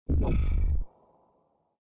Run!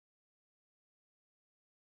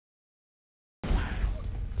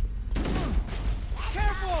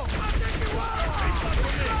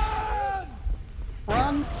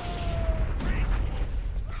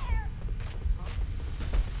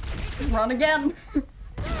 Run again!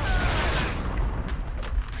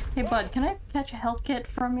 Hey bud, can I catch a health kit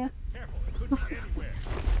from you? Careful, it could be anywhere.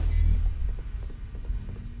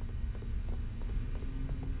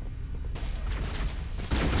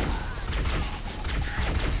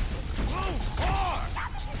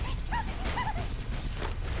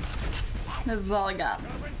 This is all I got.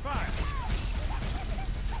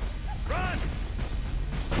 Run!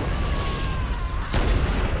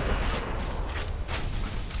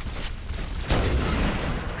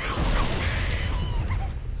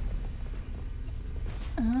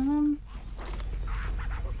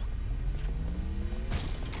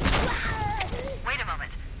 Wait a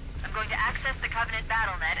moment. I'm going to access the Covenant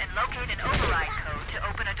BattleNet and locate an override code to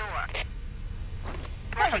open a door.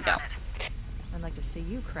 There we go. I'd like to see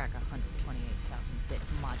you crack a 128,000-bit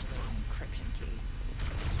modulating encryption key.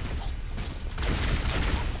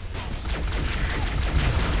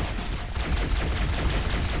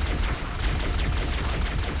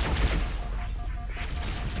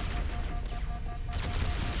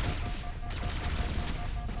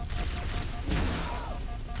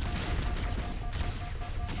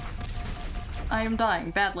 I am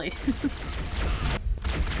dying badly.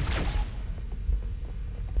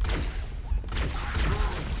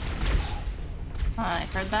 I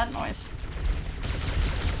heard that noise.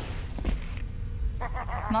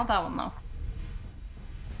 Not that one though.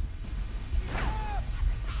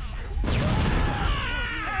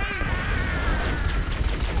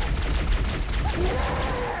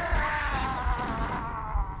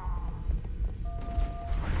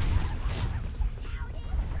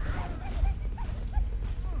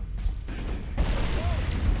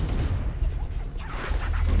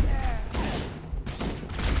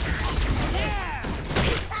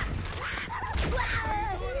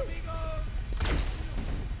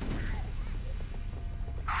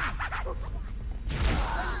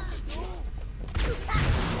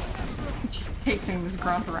 Chasing this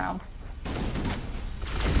grunt around.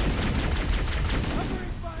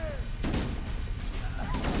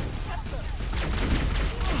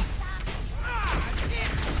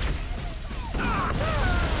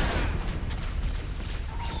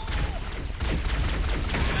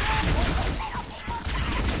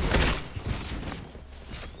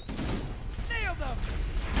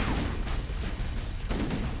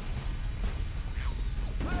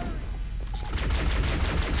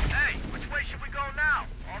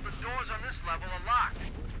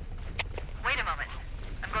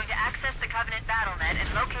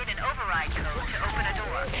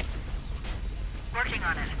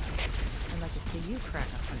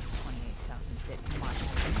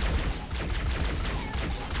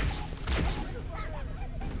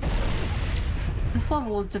 This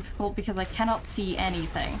level is difficult because I cannot see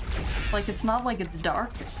anything. Like, it's not like it's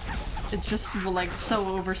dark. It's just, like, so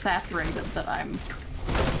oversaturated that I'm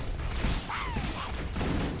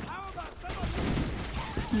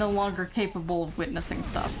no longer capable of witnessing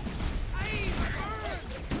stuff.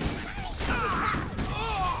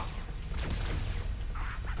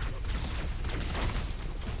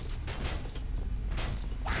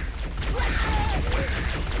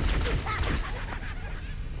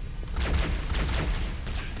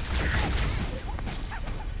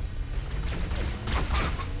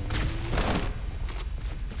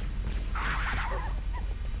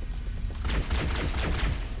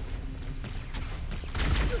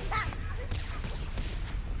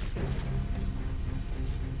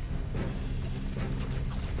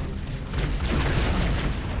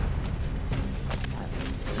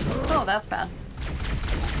 Oh, that's bad.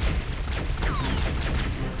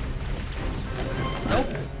 Nope.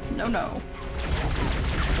 No, no.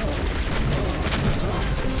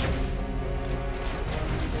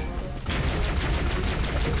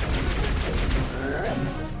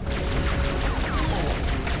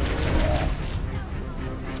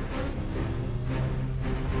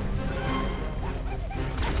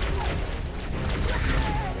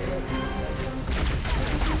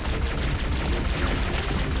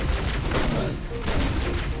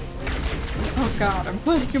 Oh god, I'm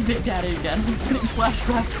fighting a Big Daddy again. I'm getting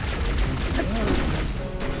flashback.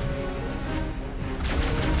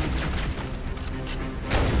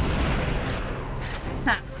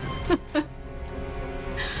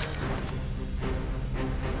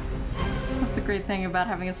 That's the great thing about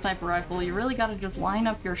having a sniper rifle. You really gotta just line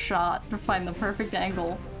up your shot to find the perfect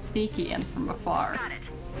angle, sneaky and from afar. Got it.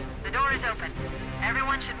 The door is open.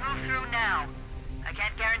 Everyone should move through now. I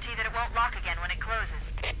can't guarantee that it won't lock again when it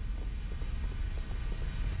closes.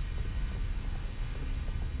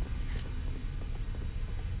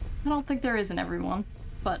 I don't think there is an everyone,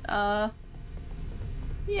 but,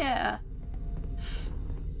 yeah.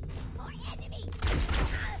 More enemy.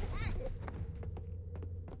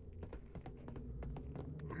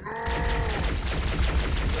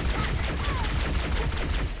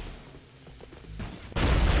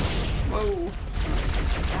 Whoa.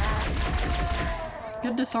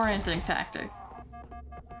 Good disorienting tactic.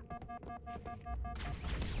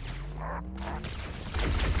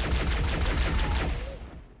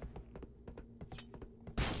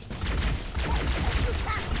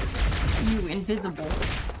 You invisible.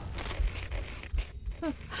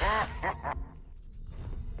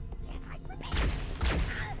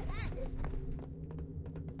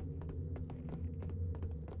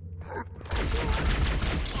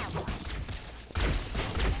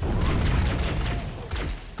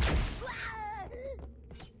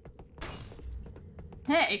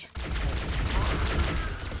 Hey.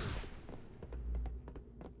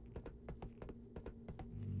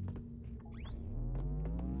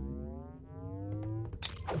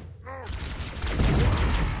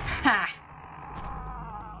 Ha!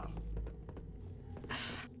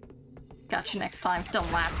 Got you next time.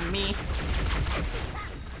 Don't laugh at me.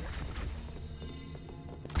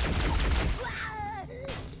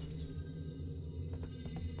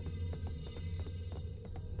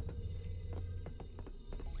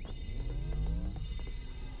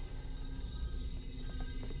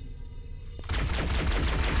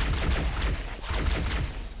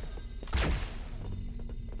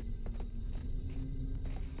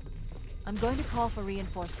 I'm going to call for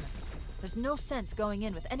reinforcements. There's no sense going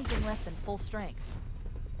in with anything less than full strength.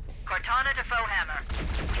 Cortana to Foehammer.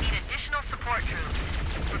 We need additional support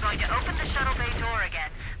troops. We're going to open the shuttle bay door again,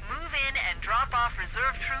 move in, and drop off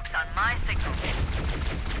reserve troops on my signal.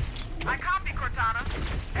 I copy, Cortana.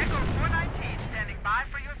 Echo 419 standing by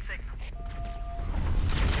for your signal.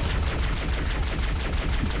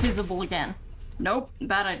 Visible again. Nope,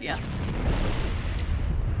 bad idea.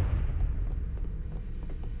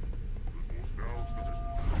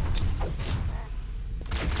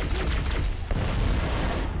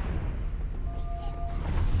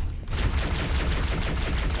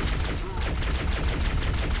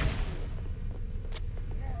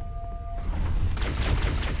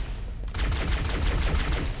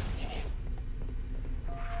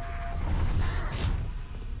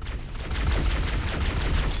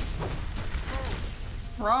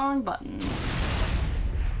 Wrong button.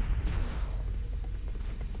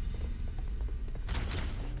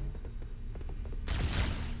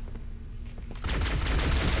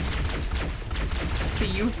 See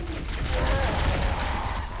you.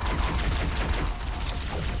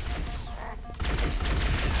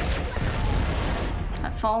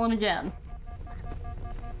 I've fallen again.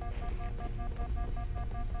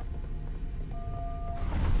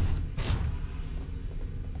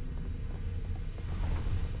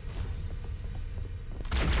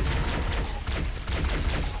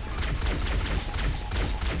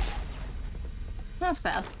 That's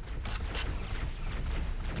bad.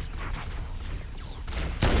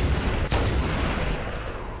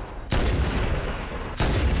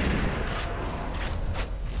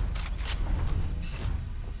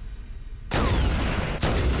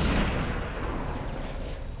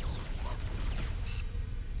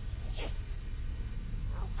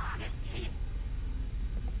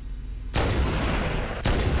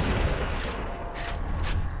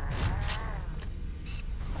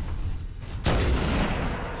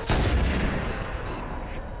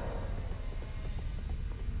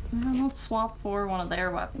 Let's swap for one of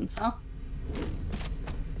their weapons, huh?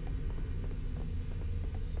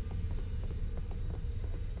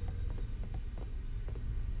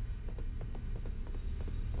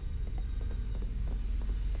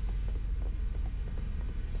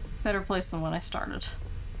 Better place than when I started.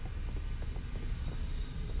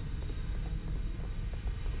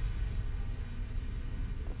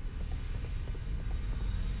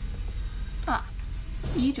 Ah.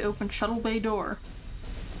 E to open shuttle bay door.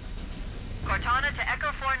 Cortana to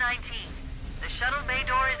Echo 419. The shuttle bay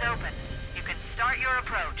door is open. You can start your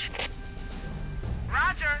approach.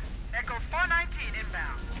 Roger. Echo 419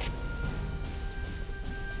 inbound.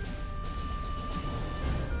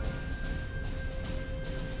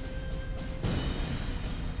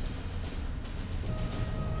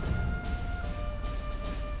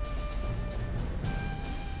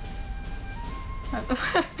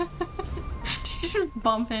 Did you just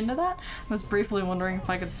bump into that? I was briefly wondering if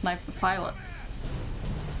I could snipe the pilot.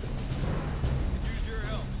 Use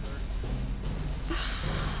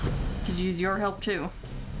use your help too.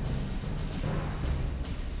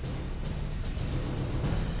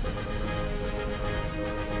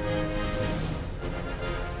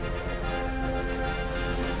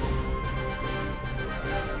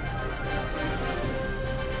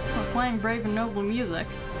 We're playing brave and noble music.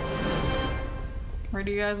 Where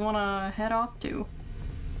do you guys want to head off to?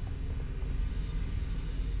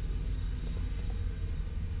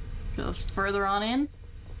 Just further on in?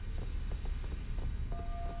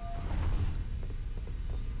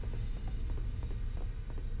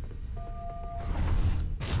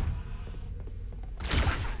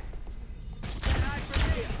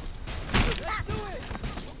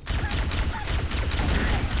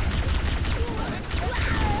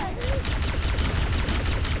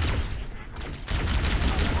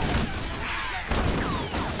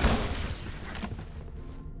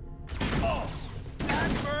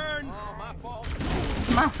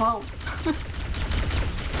 My fault.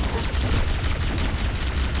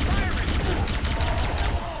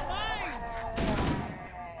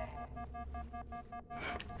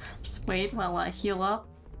 Just wait while I heal up.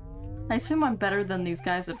 I assume I'm better than these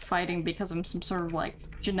guys at fighting because I'm some sort of like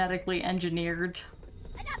genetically engineered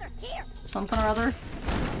something or other.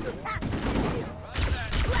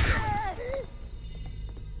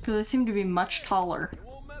 Because I seem to be much taller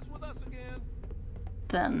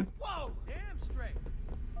than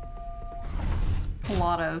a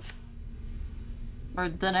lot of, or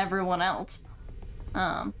than everyone else.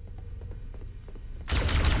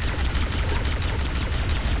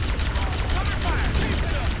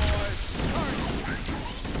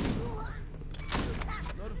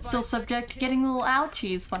 Still subject to getting little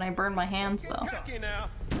ouchies when I burn my hands, though.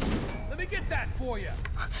 Let me get that for you.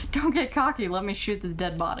 Don't get cocky, let me shoot this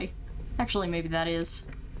dead body. Actually, maybe that is.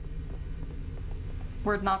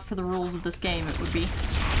 Were it not for the rules of this game, it would be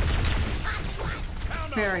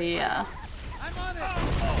very,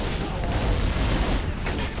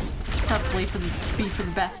 probably be for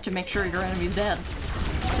the best to make sure your enemy's dead,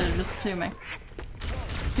 instead of just assuming.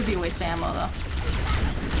 Could be a waste of ammo, though.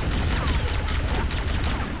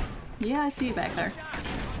 Yeah, I see you back there.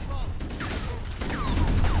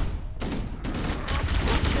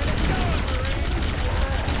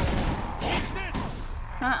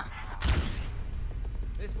 Ah.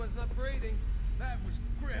 This one's not breathing. That was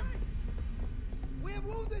grim. We're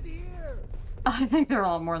wounded here. I think they're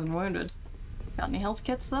all more than wounded. Got any health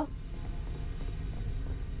kits, though?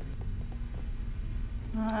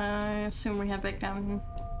 I assume we head back down.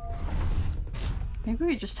 Maybe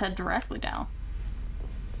we just head directly down.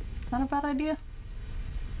 Is that a bad idea?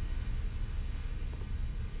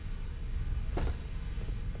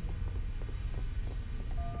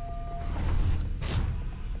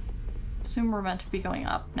 Assume we're meant to be going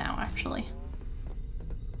up now, actually.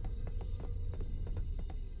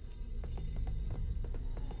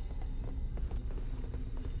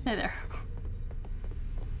 Hey there.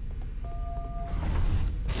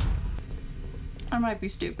 I might be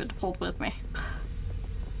stupid to hold with me.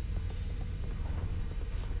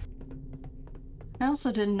 I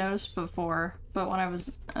also didn't notice before, but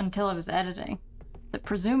until I was editing, that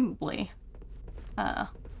presumably,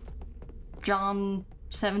 John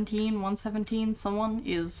 117, someone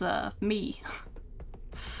is, me.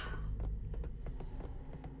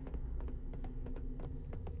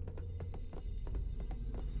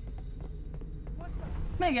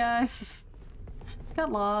 Hey guys!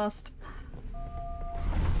 Got lost.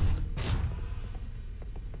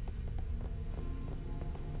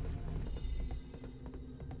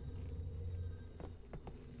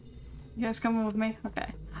 You guys coming with me?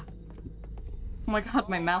 Okay. Oh my god,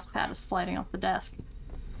 my mouse pad is sliding off the desk.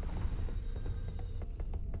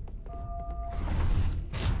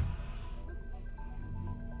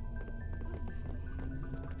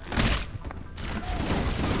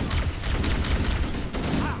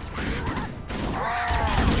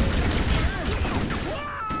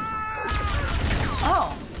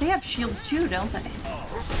 Oh, they have shields too, don't they?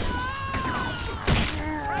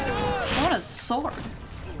 I want a sword.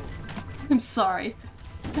 I'm sorry.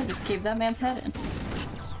 I just caved that man's head in.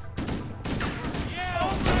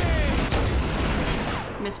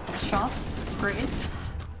 Missed both shots. Great.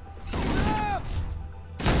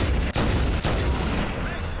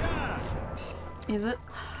 Is it?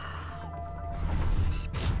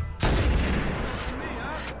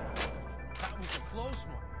 That was a close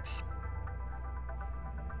one.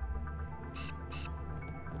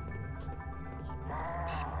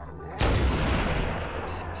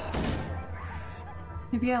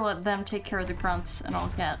 Maybe I'll let them take care of the grunts and I'll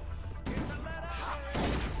get...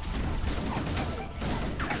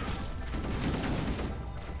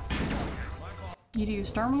 You do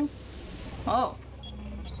use terminal? Oh.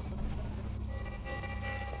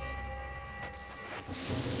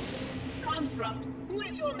 Construct, who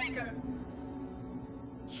is your maker?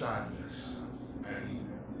 Sadness and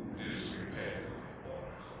disrepair.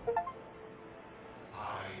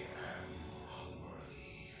 I am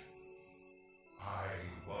unworthy. I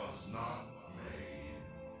was not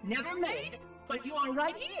made. Never made, but you are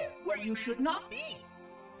right here, where you should not be.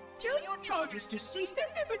 Tell your charges to cease their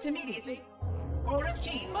efforts immediately.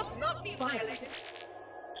 Quarantine must not be violated.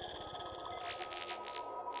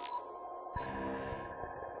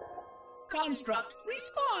 Construct,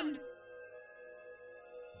 respond.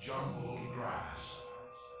 Jumbled grass.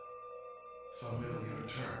 Familiar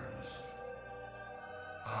terms.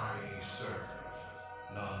 I serve.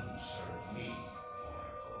 None serve me,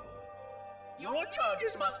 Oracle. Your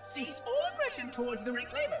charges must cease all aggression towards the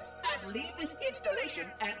Reclaimers and leave this installation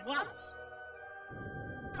at once.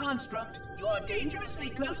 Construct, you are dangerously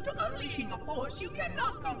close to unleashing a force you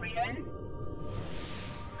cannot comprehend.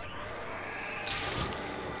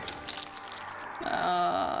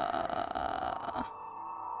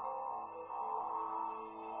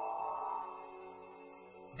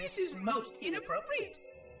 This is most inappropriate.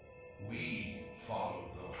 We follow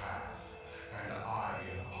the path, and I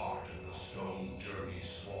am part of the stone journey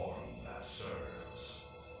swarm that serves.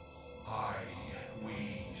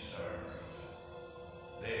 We serve.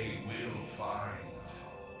 They will find,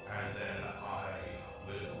 and then I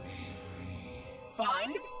will be free.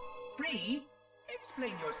 Find? Free?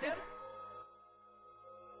 Explain yourself.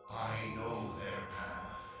 I know their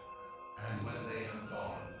path, and when they have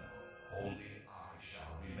gone, only I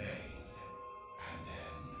shall remain, and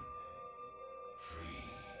then free.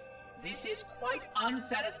 This is quite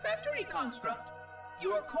unsatisfactory, Construct.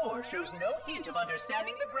 Your core shows no hint of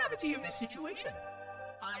understanding the gravity of this situation.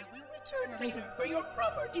 I will return later for your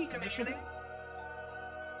proper decommissioning.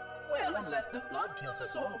 Well, unless the flood kills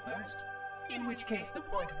us all first, in which case the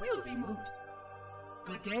point will be moot.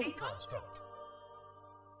 Good day, Construct.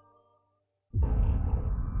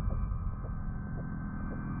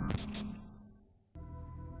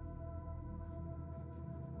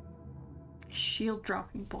 Shield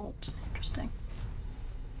dropping bolt. Interesting.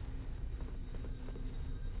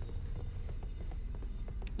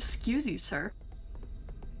 Excuse you, sir.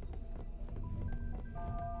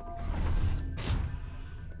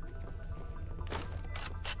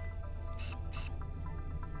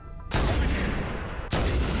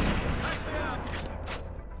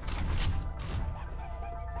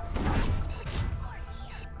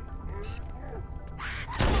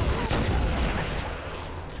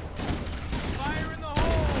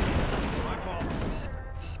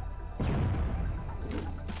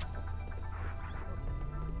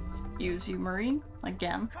 Use you, Marine,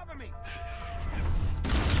 again. Cover me.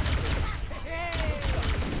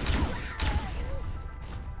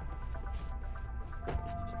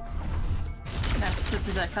 I have to sit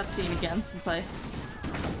through that cutscene again since I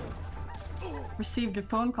received a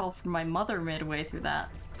phone call from my mother midway through that.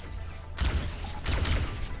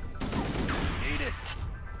 Eat it.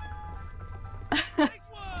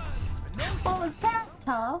 What was that,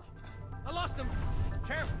 tough? I lost him.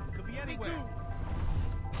 Careful, could be anywhere.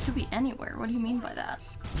 Could be anywhere. What do you mean by that?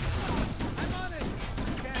 I'm on it.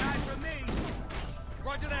 Can't hide from me.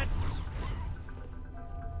 Roger that.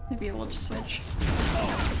 Maybe we'll just switch.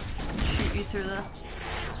 Shoot you through the...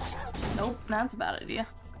 Nope, that's a bad idea.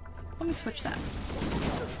 Let me switch that.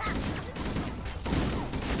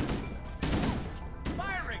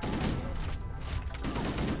 Firing.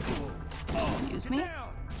 Excuse me. Down.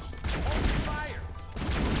 Hold fire.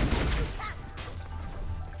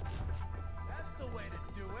 That's the way to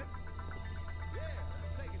do it. Yeah,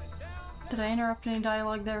 that's taking it down. Did I interrupt any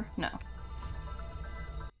dialogue there? No.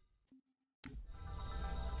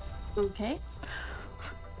 Okay.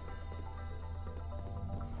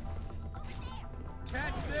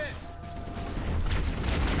 Catch this.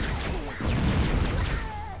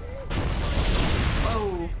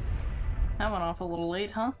 Whoa. That went off a little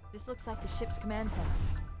late, huh? This looks like the ship's command center.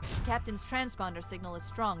 The captain's transponder signal is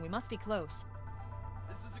strong. We must be close.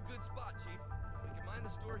 This is a good spot, Chief. We can mine the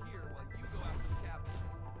store here while you go after the captain.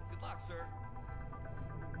 Good luck, sir.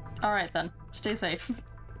 Alright then. Stay safe.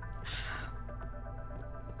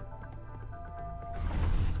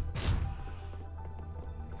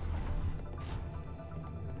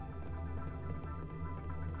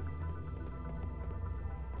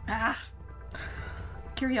 Ah!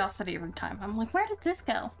 Curiosity every time. I'm like, where did this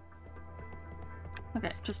go?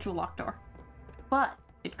 Okay, just to a locked door. But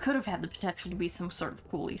it could have had the potential to be some sort of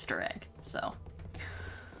cool Easter egg, so.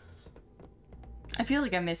 I feel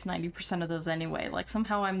like I missed 90% of those anyway. Like,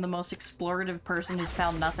 somehow I'm the most explorative person who's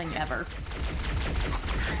found nothing ever.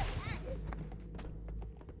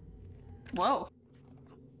 Whoa.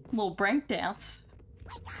 Little break dance.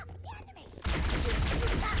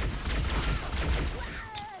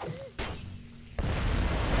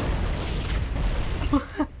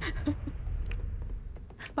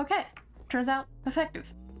 Okay. Turns out,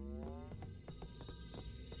 effective.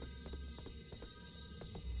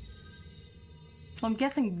 So I'm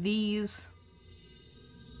guessing these...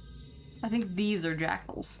 I think these are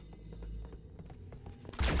jackals.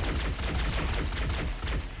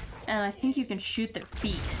 And I think you can shoot their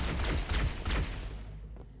feet.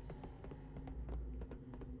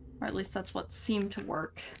 Or at least that's what seemed to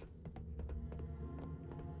work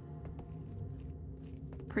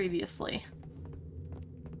previously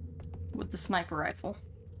with the sniper rifle.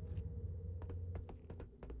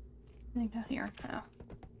 I think down here now.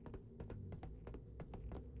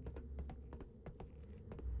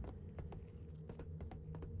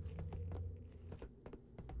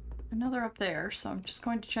 Another up there, so I'm just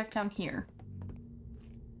going to check down here.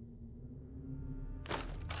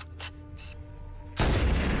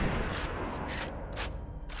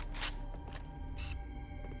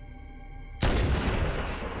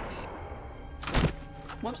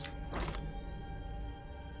 Whoops.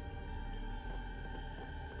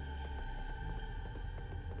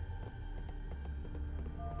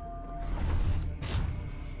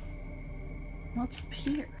 What's up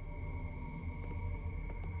here?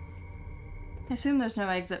 I assume there's no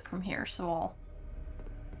exit from here, so I'll...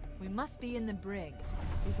 We must be in the brig.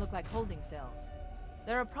 These look like holding cells.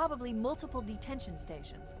 There are probably multiple detention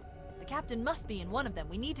stations. The captain must be in one of them.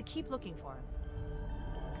 We need to keep looking for him.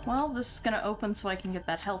 Well, this is gonna open so I can get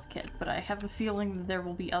that health kit, but I have a feeling that there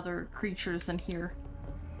will be other creatures in here.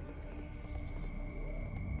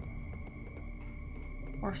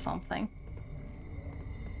 Or something.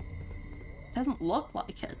 Doesn't look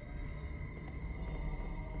like it.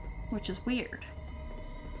 Which is weird.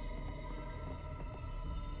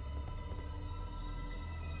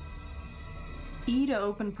 E to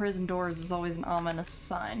open prison doors is always an ominous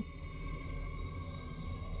sign.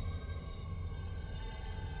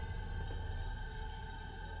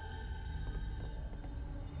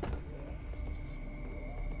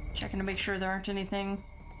 Checking to make sure there aren't any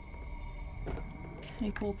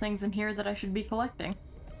cool things in here that I should be collecting.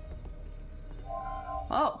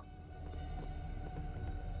 Oh!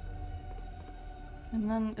 And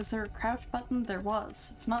then, is there a crouch button? There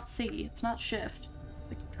was. It's not C, it's not shift.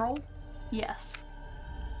 Is it control? Yes.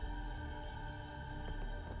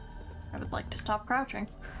 I would like to stop crouching.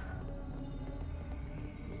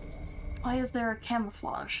 Why is there a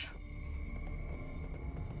camouflage?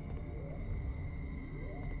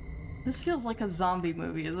 This feels like a zombie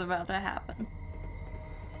movie is about to happen.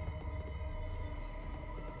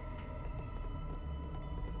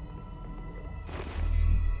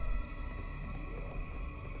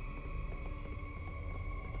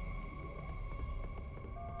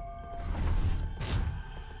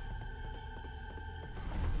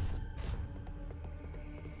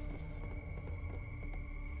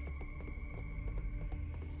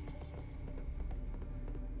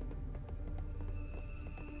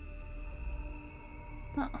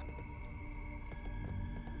 Huh.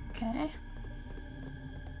 Okay.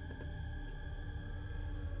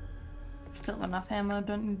 Still enough ammo,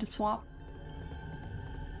 don't need to swap.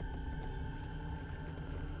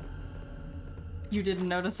 You didn't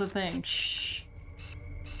notice a thing. Shh.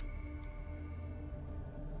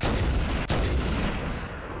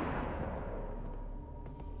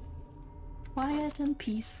 Quiet and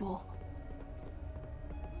peaceful.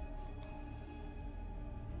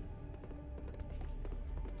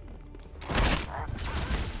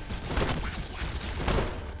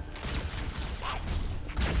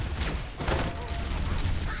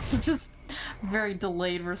 Just very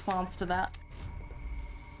delayed response to that.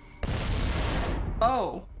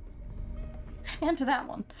 Oh! And to that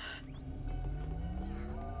one.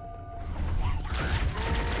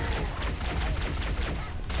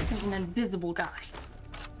 There's an invisible guy.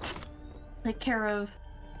 Take care of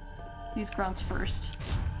these grunts first.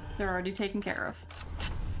 They're already taken care of.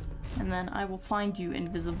 And then I will find you,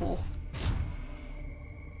 invisible.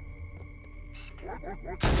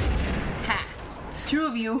 Ha! 2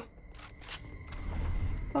 of you!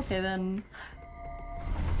 Okay then.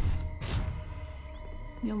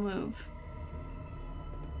 You'll move.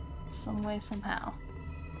 Some way, somehow.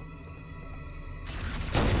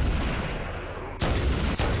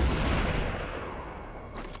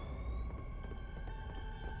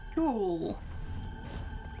 Cool.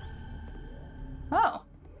 Oh.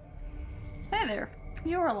 Hey there.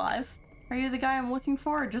 you're alive. Are you the guy I'm looking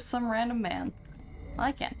for, or just some random man?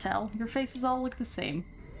 I can't tell. Your faces all look the same.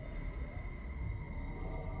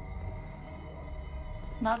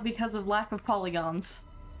 Not because of lack of polygons,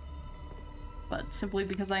 but simply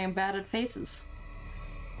because I am bad at faces.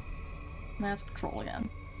 That's control again.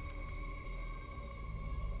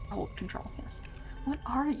 Hold control, yes. What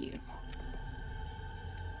are you?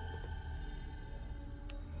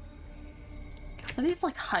 Are these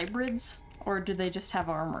like hybrids, or do they just have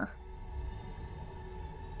armor?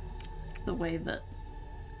 The way that...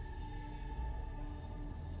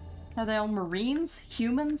 Are they all Marines?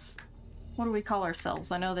 Humans? What do we call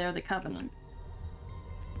ourselves? I know they're the Covenant.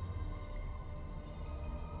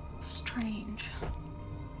 Strange.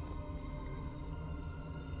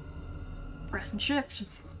 Press and shift.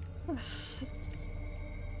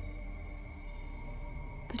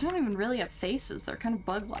 They don't even really have faces. They're kind of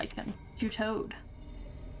bug-like and two-toed.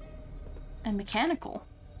 And mechanical.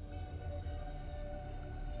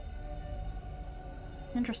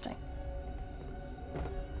 Interesting.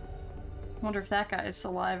 Wonder if that guy is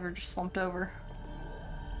alive or just slumped over.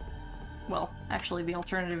 Well, actually the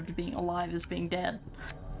alternative to being alive is being dead.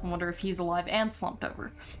 I wonder if he's alive and slumped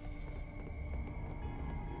over.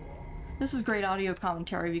 This is great audio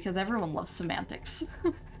commentary because everyone loves semantics.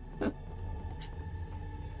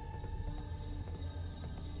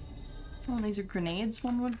 Oh, these are grenades,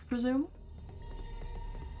 one would presume?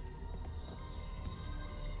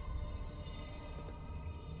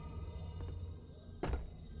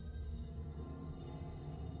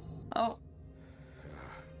 Oh.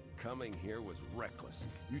 Coming here was reckless.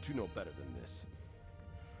 You two know better than this.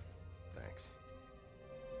 Thanks.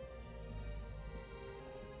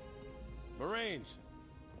 Marines,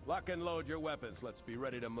 lock and load your weapons. Let's be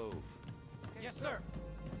ready to move. Yes, sir.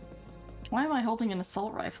 Why am I holding an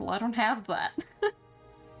assault rifle? I don't have that.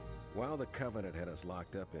 While the Covenant had us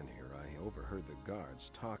locked up in here, I overheard the guards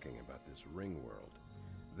talking about this ring world.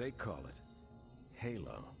 They call it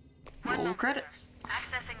Halo. Roll credits.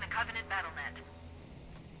 Accessing the Covenant BattleNet.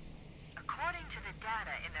 According to the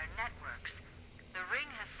data in their networks, the ring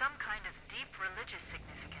has some kind of deep religious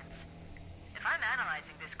significance. If I'm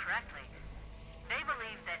analyzing this correctly, they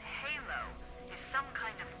believe that Halo is some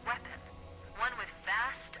kind of weapon, one with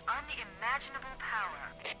vast, unimaginable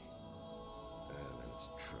power. And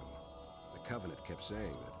it's true. The Covenant kept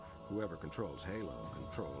saying that whoever controls Halo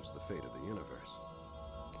controls the fate of the universe.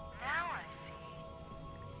 Now I see.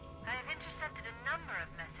 I have intercepted a number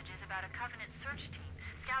of messages about a Covenant search team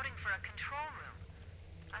scouting for a control room.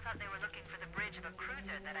 I thought they were looking for the bridge of a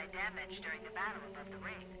cruiser that I damaged during the battle above the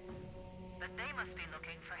ring. But they must be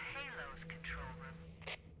looking for Halo's control room.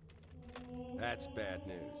 That's bad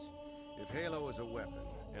news. If Halo is a weapon,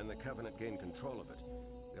 and the Covenant gain control of it,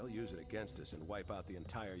 they'll use it against us and wipe out the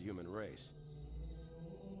entire human race.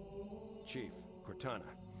 Chief, Cortana,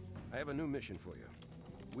 I have a new mission for you.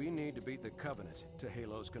 We need to beat the Covenant to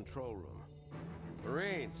Halo's control room.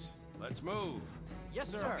 Marines, let's move! Yes,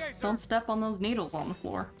 sir. Okay, sir. Don't step on those needles on the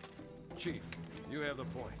floor. Chief, you have the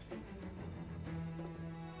point.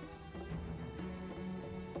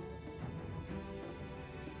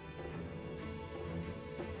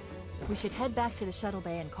 We should head back to the shuttle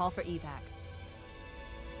bay and call for evac.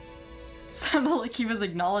 Sounded like he was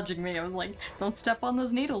acknowledging me. I was like, don't step on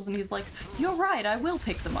those needles. And he's like, you're right, I will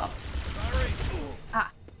pick them up. Sorry.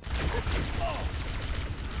 Ah.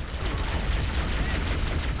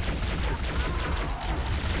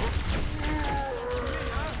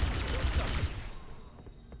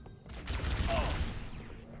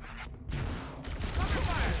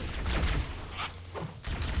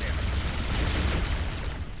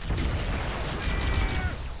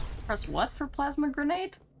 Press what for plasma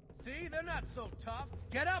grenade? See, they're not so tough.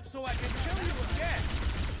 Get up so I can kill you again.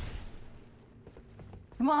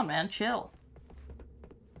 Come on, man, chill.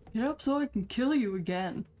 Get up so I can kill you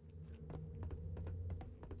again.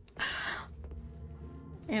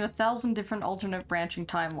 In 1,000 different alternate branching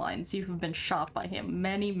timelines, you have been shot by him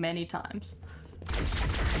many, many times.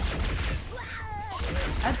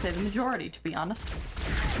 I'd say the majority, to be honest.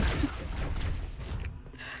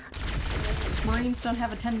 Marines don't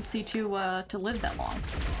have a tendency to live that long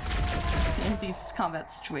in these combat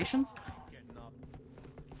situations.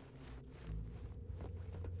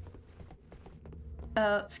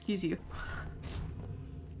 Excuse you.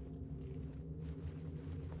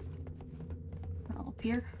 All up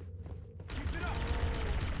here.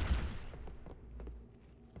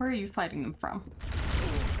 Where are you fighting them from?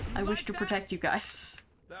 I wish to protect you guys.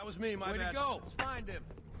 That was me, my Way bad. to go. Let's find him.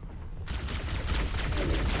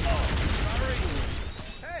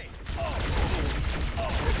 Hey!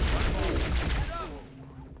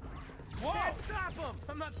 Whoa! Can't stop him!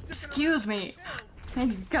 I'm not sticking Excuse me. Man,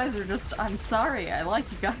 you guys are just... I'm sorry. I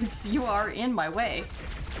like you guys. You are in my way.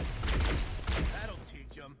 That'll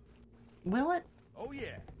teach him. Will it? Oh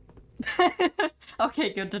yeah.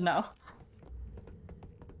 Okay, good to know.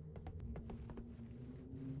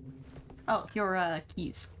 Oh, your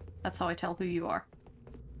keys. That's how I tell who you are.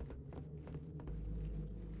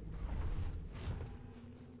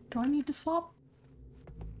 Do I need to swap?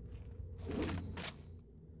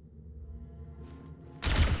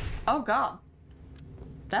 Oh god.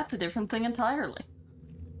 That's a different thing entirely.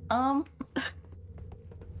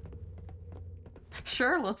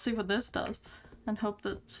 Sure, let's see what this does. And hope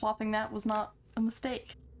that swapping that was not a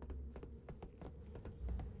mistake.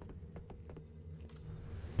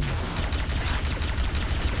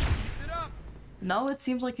 No, it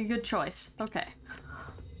seems like a good choice. Okay.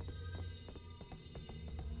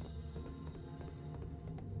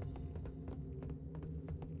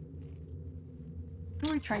 What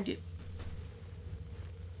are we trying to do?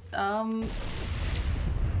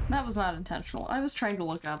 That was not intentional. I was trying to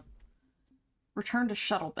look up return to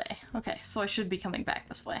Shuttle Bay. Okay, so I should be coming back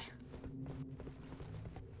this way.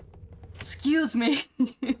 Excuse me!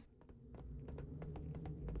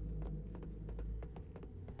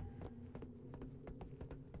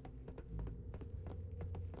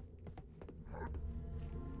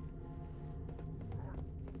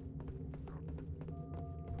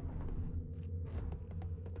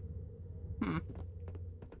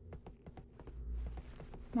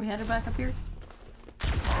 We headed back up here? Good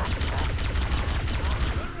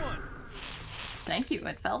one. Thank you,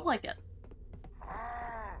 it felt like it.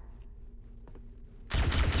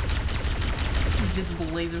 Invisible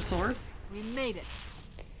laser sword. We made it.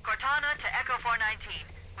 Cortana to Echo 419.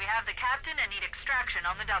 We have the captain and need extraction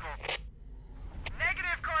on the double.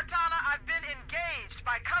 Negative, Cortana. I've been engaged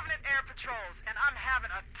by Covenant air patrols, and I'm having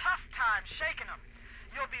a tough time shaking them.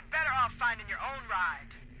 You'll be better off finding your own ride.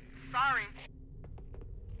 Sorry.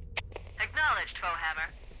 Acknowledged,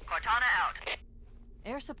 Foehammer. Cortana out.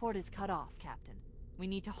 Air support is cut off, Captain. We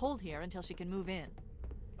need to hold here until she can move in.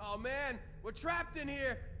 Oh man, we're trapped in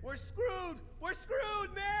here. We're screwed. We're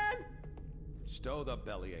screwed, man. Stow the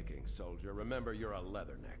belly aching, soldier. Remember, you're a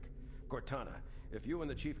leatherneck. Cortana, if you and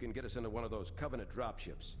the chief can get us into one of those Covenant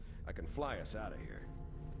dropships, I can fly us out of here.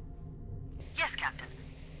 Yes, Captain.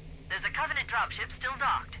 There's a Covenant dropship still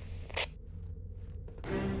docked.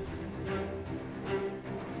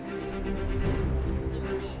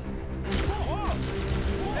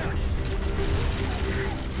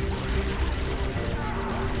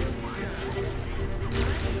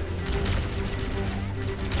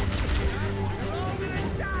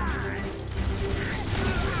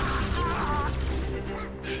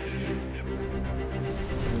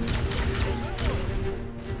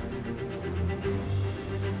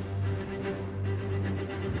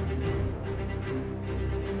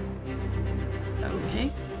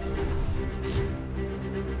 Okay.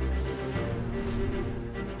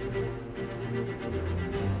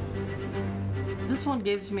 This one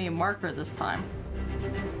gives me a marker this time.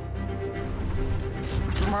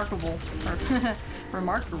 It's remarkable, or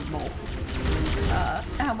remarkable,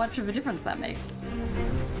 how much of a difference that makes.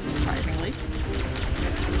 Surprisingly.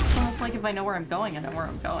 It's almost like if I know where I'm going, I know where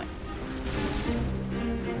I'm going.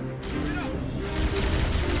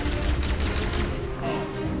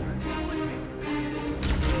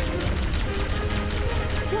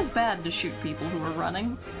 Feels bad to shoot people who are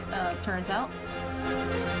running, turns out.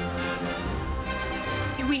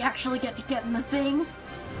 Do we actually get to get in the thing?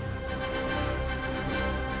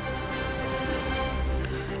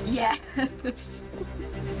 Yeah, it's...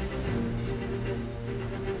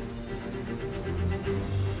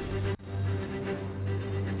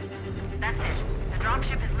 That's it. The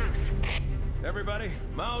dropship is loose. Everybody,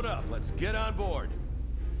 mount up. Let's get on board.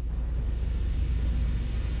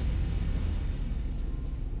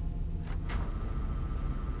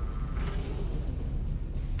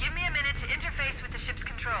 Give me a minute to interface with the ship's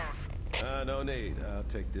controls. No need. I'll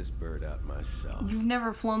take this bird out myself. You've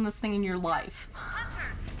never flown this thing in your life.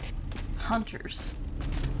 Hunters! Hunters.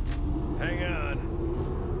 Hang on.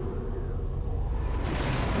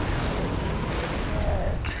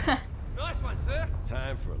 Nice one, sir.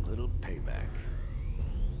 Time for a little payback.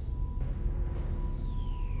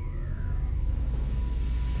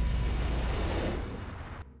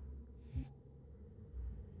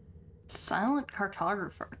 Silent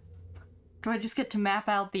cartographer. Do I just get to map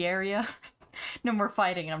out the area? No more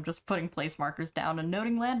fighting, I'm just putting place markers down and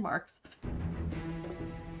noting landmarks.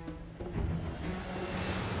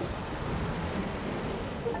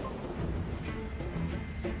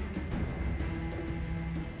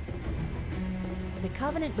 The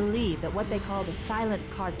Covenant believe that what they call the silent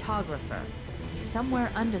cartographer is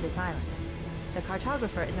somewhere under this island. The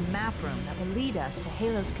cartographer is a map room that will lead us to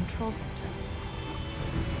Halo's control center.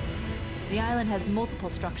 The island has multiple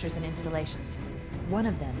structures and installations. One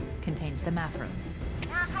of them contains the map room.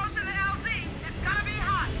 We're approaching the LZ. It's gonna be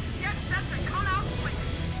hot. Get set to come out swinging.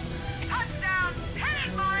 Touchdown! Hit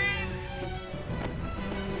it, Marines!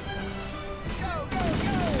 Go, go,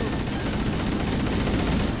 go!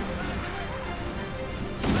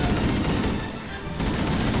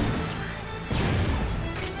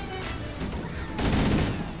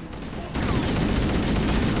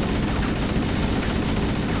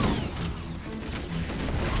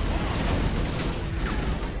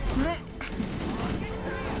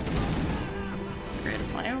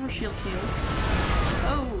 Shield healed.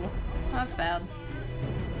 Oh, that's bad.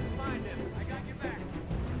 Find him. I got your back.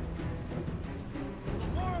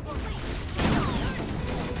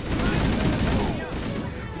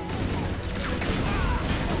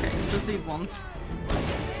 Okay, just these ones.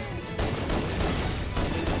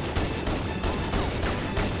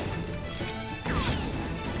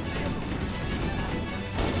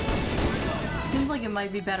 Seems like it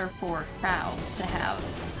might be better for crowds to have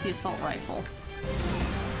the assault rifle.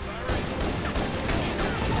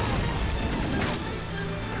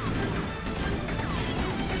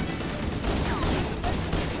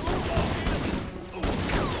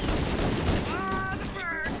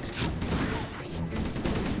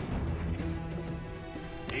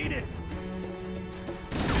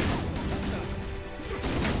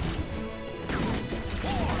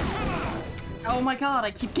 Oh my god,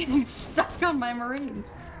 I keep getting stuck on my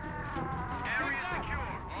Marines. Area secure.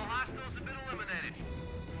 All hostiles have been eliminated.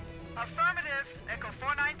 Affirmative. Echo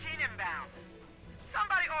 419 inbound.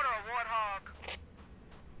 Somebody order a warthog.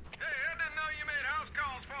 Hey, I didn't know you made house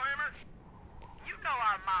calls for Hammer. You know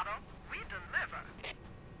our motto. We deliver.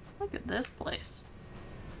 Look at this place.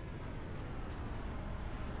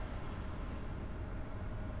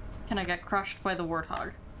 Can I get crushed by the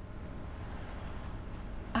warthog?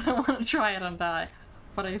 I don't want to try it and die,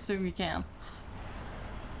 but I assume you can.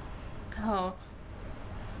 Oh.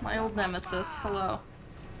 My old nemesis, hello.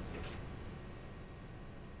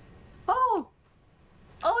 Oh!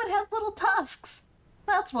 Oh, it has little tusks!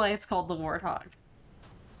 That's why it's called the warthog.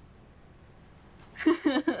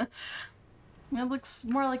 It looks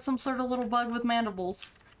more like some sort of little bug with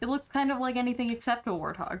mandibles. It looks kind of like anything except a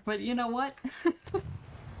warthog, but you know what?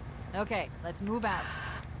 Okay, let's move out.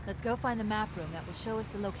 Let's go find the map room that will show us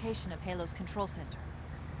the location of Halo's control center.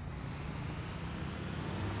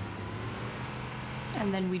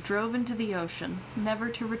 And then we drove into the ocean, never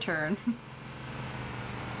to return.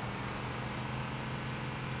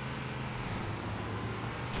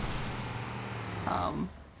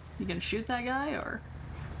 You gonna shoot that guy, or?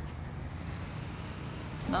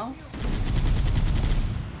 No?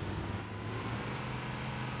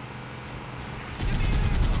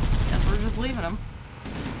 Guess we're just leaving him.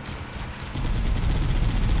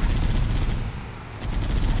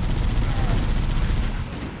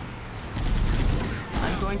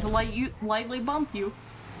 I'm going to lightly bump you.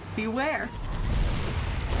 Beware.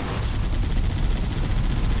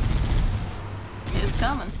 It's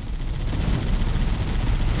coming.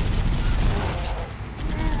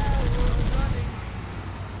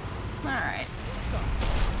 Alright.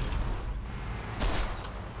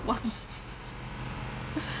 Whoops.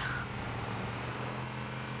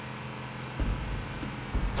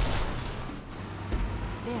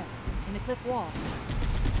 There, in the cliff wall.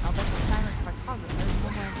 I'll bet the silent cartographer is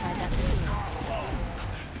somewhere inside that facility.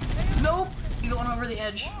 Nope! You're going over the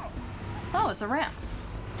edge. Oh, it's a ramp.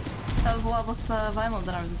 That was a lot less violent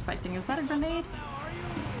than I was expecting. Is that a grenade?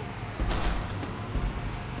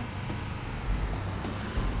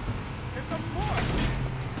 Here comes more.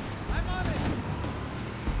 I'm on it.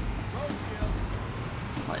 Roadkill.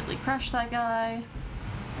 Lightly crush that guy.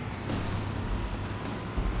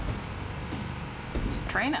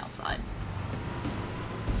 Train outside.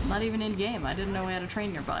 Not even in game. I didn't know we had a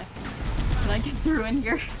train nearby. Can I get through in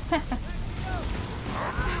here?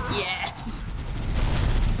 Yes!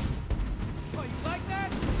 Oh, you like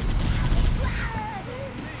that?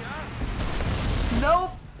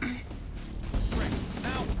 Nope!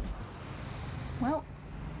 Now. Well,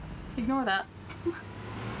 ignore that.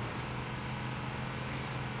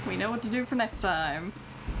 We know what to do for next time.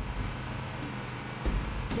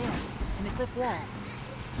 There, in the cliff wall.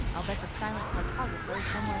 I'll bet the silent cartographer is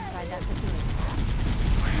somewhere inside that facility.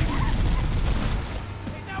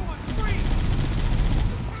 Hey, that one's free.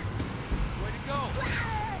 Way to go.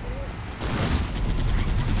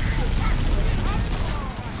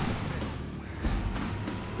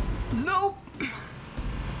 Nope!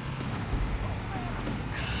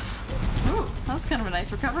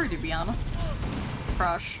 hurry, to be honest.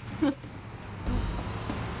 Crush.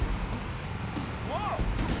 Whoa!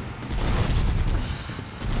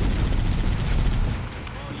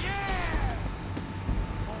 Oh yeah!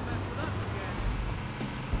 Won't mess with us again.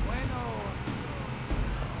 Bueno.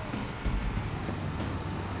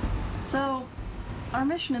 So, our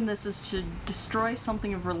mission in this is to destroy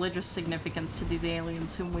something of religious significance to these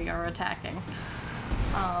aliens whom we are attacking.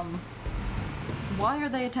 Why are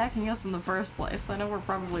they attacking us in the first place? I know we're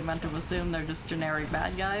probably meant to assume they're just generic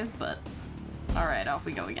bad guys, but... Alright, off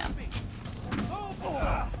we go again.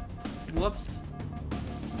 Whoops.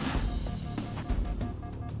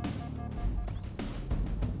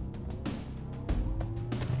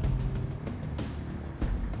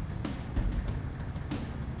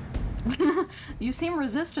 You seem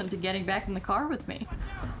resistant to getting back in the car with me.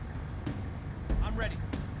 I'm ready.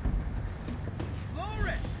 Lower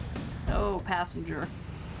it! Oh, passenger.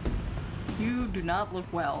 You do not look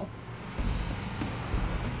well.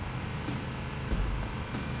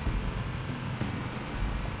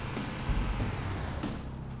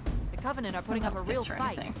 The Covenant are putting up a real Or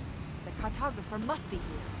fight. anything. The cartographer must be here.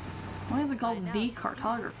 Why is it called By now, the since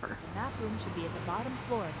cartographer? The map room should be at the bottom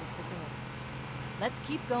floor of this facility. Let's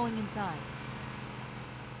keep going inside.